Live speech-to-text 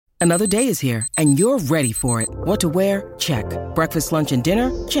Another day is here, and you're ready for it. What to wear? Check. Breakfast, lunch, and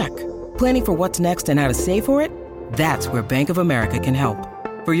dinner? Check. Planning for what's next and how to save for it? That's where Bank of America can help.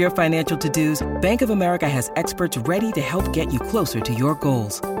 For your financial to-dos, Bank of America has experts ready to help get you closer to your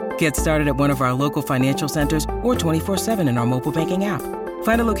goals. Get started at one of our local financial centers or 24/7 in our mobile banking app.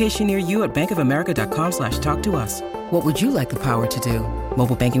 Find a location near you at bankofamerica.com/talktous. What would you like the power to do?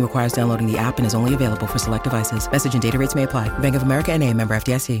 Mobile banking requires downloading the app and is only available for select devices. Message and data rates may apply. Bank of America N.A., member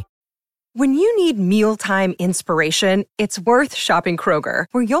FDIC. When you need mealtime inspiration, it's worth shopping Kroger,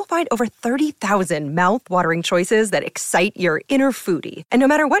 where you'll find over 30,000 mouth-watering choices that excite your inner foodie. And no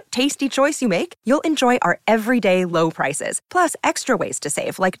matter what tasty choice you make, you'll enjoy our everyday low prices, plus extra ways to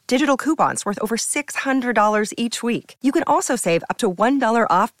save, like digital coupons worth over $600 each week. You can also save up to $1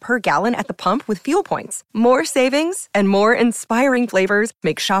 off per gallon at the pump with fuel points. More savings and more inspiring flavors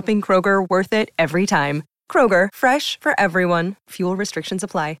make shopping Kroger worth it every time. Kroger, fresh for everyone. Fuel restrictions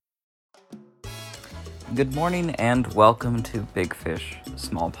apply. Good morning and welcome to Big Fish,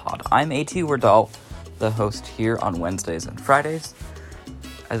 Small Pod. I'm A.T. Wardell, the host here on Wednesdays and Fridays,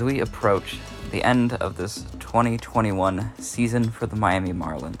 as we approach the end of this 2021 season for the Miami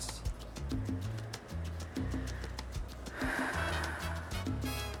Marlins.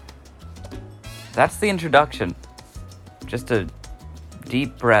 That's the introduction. Just a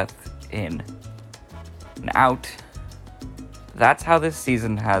deep breath in and out. That's how this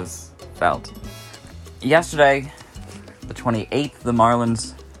season has felt. Yesterday, the 28th, the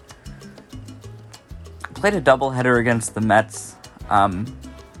Marlins played a doubleheader against the Mets.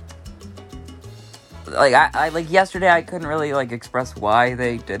 Yesterday, I couldn't really express why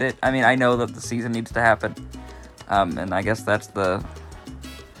they did it. I mean, I know that the season needs to happen, and I guess that's the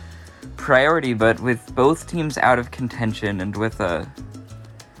priority. But with both teams out of contention and with a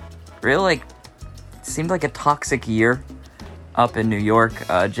real seemed like a toxic year up in New York,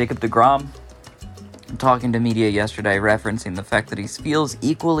 Jacob deGrom, talking to media yesterday, referencing the fact that he feels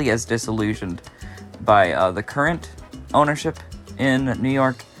equally as disillusioned by the current ownership in New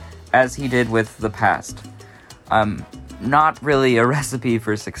York as he did with the past. Not really a recipe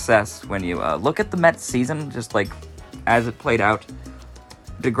for success when you look at the Mets season, just as it played out.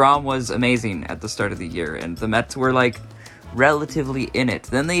 deGrom was amazing at the start of the year, and the Mets were relatively in it.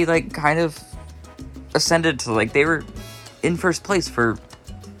 Then they kind of ascended to they were in first place for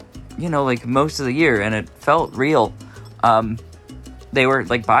most of the year, and it felt real. They were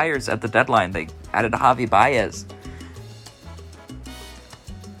buyers at the deadline. They added Javi Baez,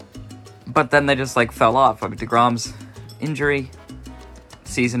 but then they just fell off. deGrom's injury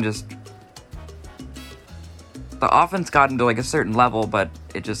season, just the offense got into a certain level, but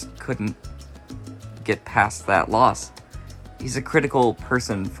it just couldn't get past that loss. He's a critical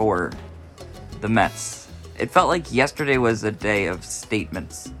person for the Mets. It felt like yesterday was a day of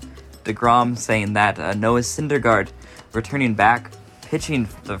statements. deGrom saying that Noah Syndergaard returning back, pitching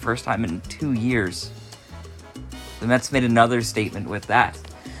for the first time in 2 years. The Mets made another statement with that.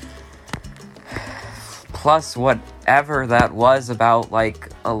 Plus, whatever that was about,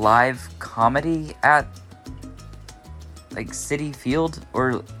 a live comedy at, Citi Field,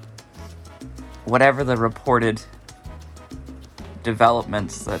 or whatever the reported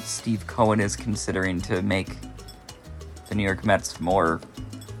developments that Steve Cohen is considering to make the New York Mets more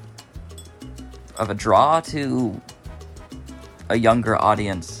of a draw to a younger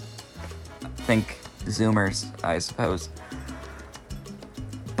audience. Think Zoomers, I suppose.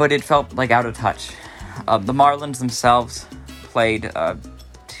 But it felt out of touch. The Marlins themselves played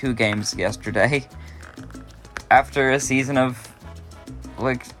 2 games yesterday after a season of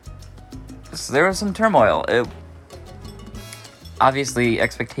there was some turmoil. Obviously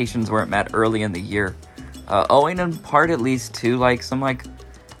expectations weren't met early in the year, owing in part at least to some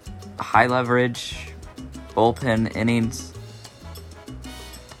high leverage bullpen innings.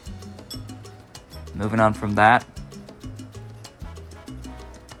 Moving on from that,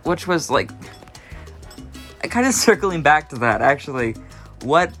 which was kind of circling back to that, actually,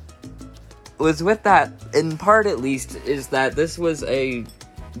 what was with that, in part at least, is that this was a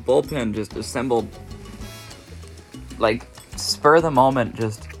bullpen just assembled spur of the moment,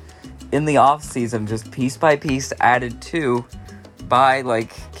 just in the off season, just piece by piece added to by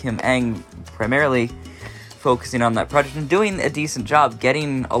Kim Ng, primarily focusing on that project and doing a decent job,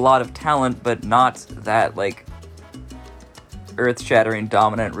 getting a lot of talent, but not that earth-shattering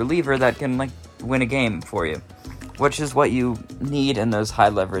dominant reliever that can win a game for you, which is what you need in those high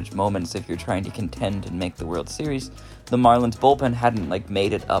leverage moments if you're trying to contend and make the World Series. The Marlins bullpen hadn't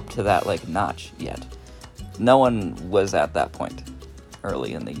made it up to that notch yet. No one was at that point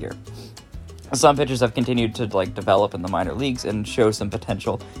early in the year. some pitchers have continued to like develop in the minor leagues and show some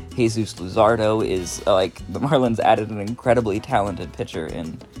potential. Jesus Luzardo is the Marlins added an incredibly talented pitcher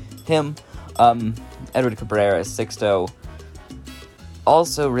in him. Edward Cabrera, Sixto,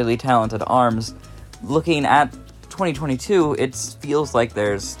 also really talented arms. Looking at 2022, it feels like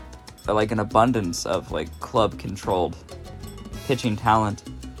there's an abundance of club-controlled pitching talent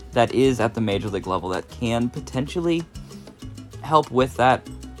that is at the major league level that can potentially help with that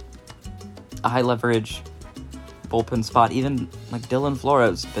high leverage bullpen spot. Even Dylan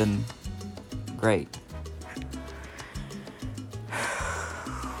Floro's been great.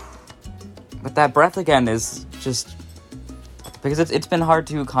 But that breath again is just because it's been hard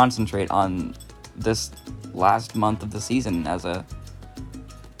to concentrate on this last month of the season as a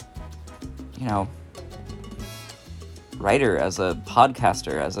writer, as a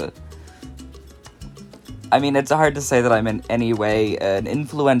podcaster, it's hard to say that I'm in any way an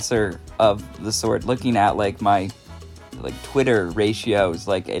influencer of the sort. Looking at my Twitter ratios,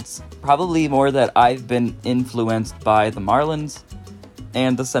 it's probably more that I've been influenced by the Marlins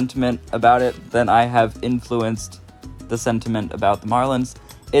and the sentiment about it than I have influenced the sentiment about the Marlins.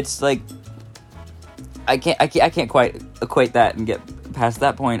 It's I can't quite equate that and get past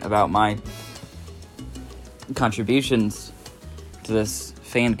that point about my contributions to this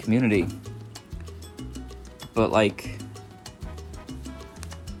fan community. But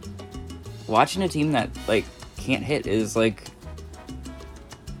watching a team that can't hit is I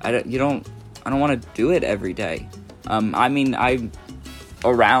don't want to do it every day. I'm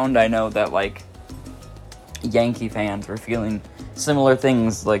around. I know that Yankee fans were feeling similar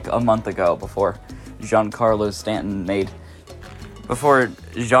things a month ago before Giancarlo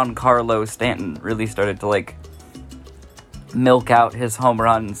Stanton really started to milk out his home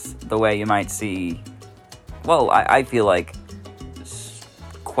runs the way you might see. Well, I feel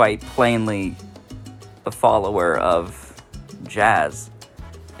quite plainly a follower of Jazz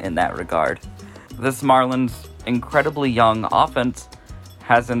in that regard. This Marlins incredibly young offense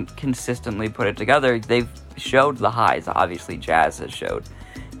hasn't consistently put it together. They've showed the highs. Obviously, Jazz has showed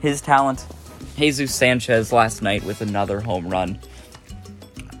his talent. Jesus Sanchez last night with another home run,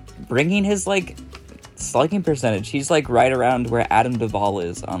 bringing his slugging percentage. He's right around where Adam Duvall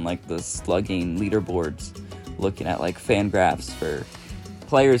is on the slugging leaderboards. Looking at fan graphs for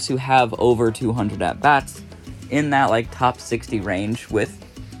players who have over 200 at bats, in that top 60 range with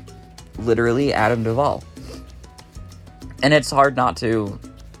literally Adam Duvall. And it's hard not to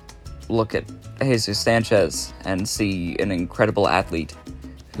look at Jesus Sanchez and see an incredible athlete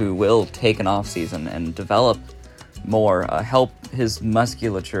who will take an off season and develop more, help his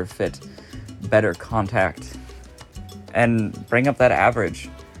musculature fit better contact, and bring up that average.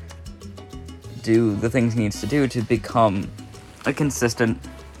 Do the things he needs to do to become a consistent,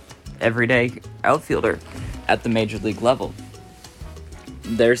 everyday outfielder at the major league level.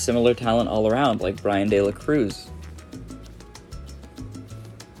 There's similar talent all around, like Brian De La Cruz.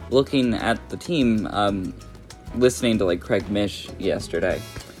 Looking at the team, listening to Craig Mish yesterday,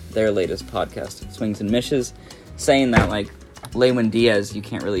 their latest podcast, Swings and Mishes, saying that Lewin Diaz, you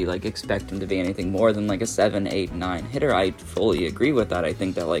can't really expect him to be anything more than a 7, 8, 9 hitter. I fully agree with that. I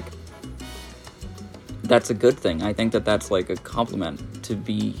think that that's a good thing. I think that that's a compliment to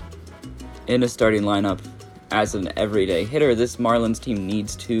be in a starting lineup as an everyday hitter. This Marlins team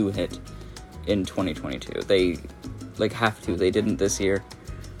needs to hit in 2022. They have to. They didn't this year.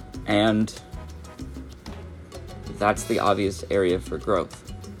 And that's the obvious area for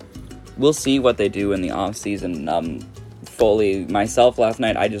growth. We'll see what they do in the offseason. Fully myself last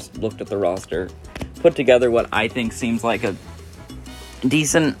night, I just looked at the roster, put together what I think seems like a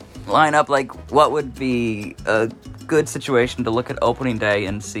decent lineup, what would be a good situation to look at opening day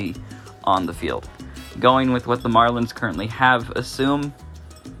and see on the field. Going with what the Marlins currently have, assume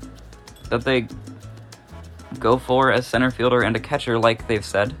that they go for a center fielder and a catcher like they've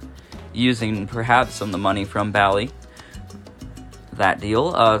said, using perhaps some of the money from Bally. That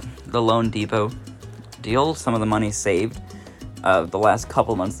deal, the Loan Depot deal, some of the money saved the last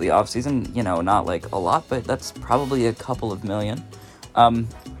couple months of the offseason, not a lot, but that's probably a couple of million.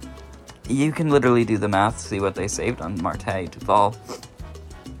 You can literally do the math, see what they saved on Marte, Duvall,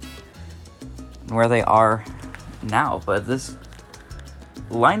 and where they are now. But this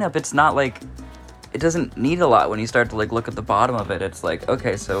lineup, it's not it doesn't need a lot when you start to look at the bottom of it. It's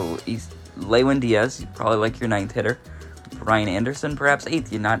okay, so Lewin Diaz, probably your 9th hitter. Ryan Anderson, perhaps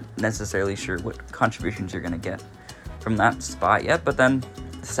 8th. You're not necessarily sure what contributions you're going to get from that spot yet, but then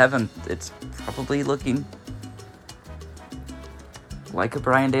 7th, it's probably looking like a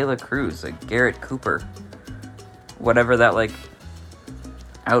Brian De La Cruz, a Garrett Cooper, whatever that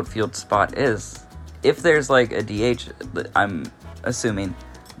outfield spot is. If there's like a DH, I'm assuming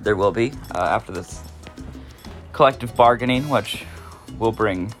there will be after this collective bargaining, which will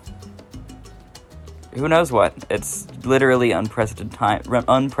bring who knows what. It's literally unprecedented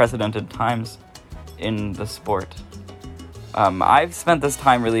times in the sport. I've spent this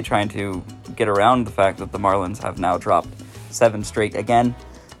time really trying to get around the fact that the Marlins have now dropped 7 straight again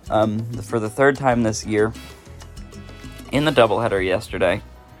for the 3rd time this year. In the doubleheader yesterday,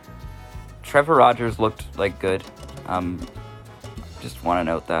 Trevor Rogers looked like good. Just want to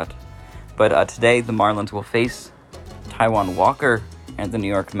note that. But today, the Marlins will face Taijuan Walker and the New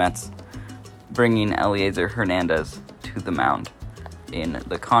York Mets, bringing Eliezer Hernandez to the mound in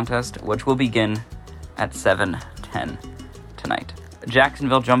the contest, which will begin at 7:10 tonight.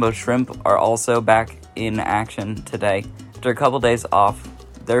 Jacksonville Jumbo Shrimp are also back in action today. After a couple days off,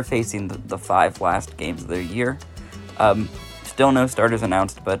 they're facing the 5 last games of their year. Still no starters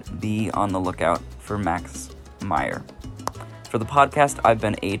announced, but be on the lookout for Max Meyer. For the podcast, I've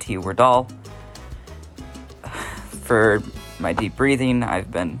been A.T. Werdal. For my deep breathing, I've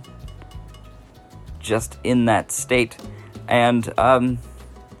been just in that state. And,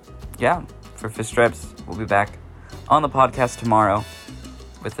 for Fish Stripes, we'll be back on the podcast tomorrow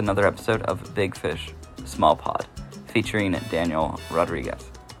with another episode of Big Fish, Small Pod, featuring Daniel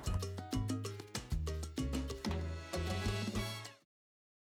Rodriguez.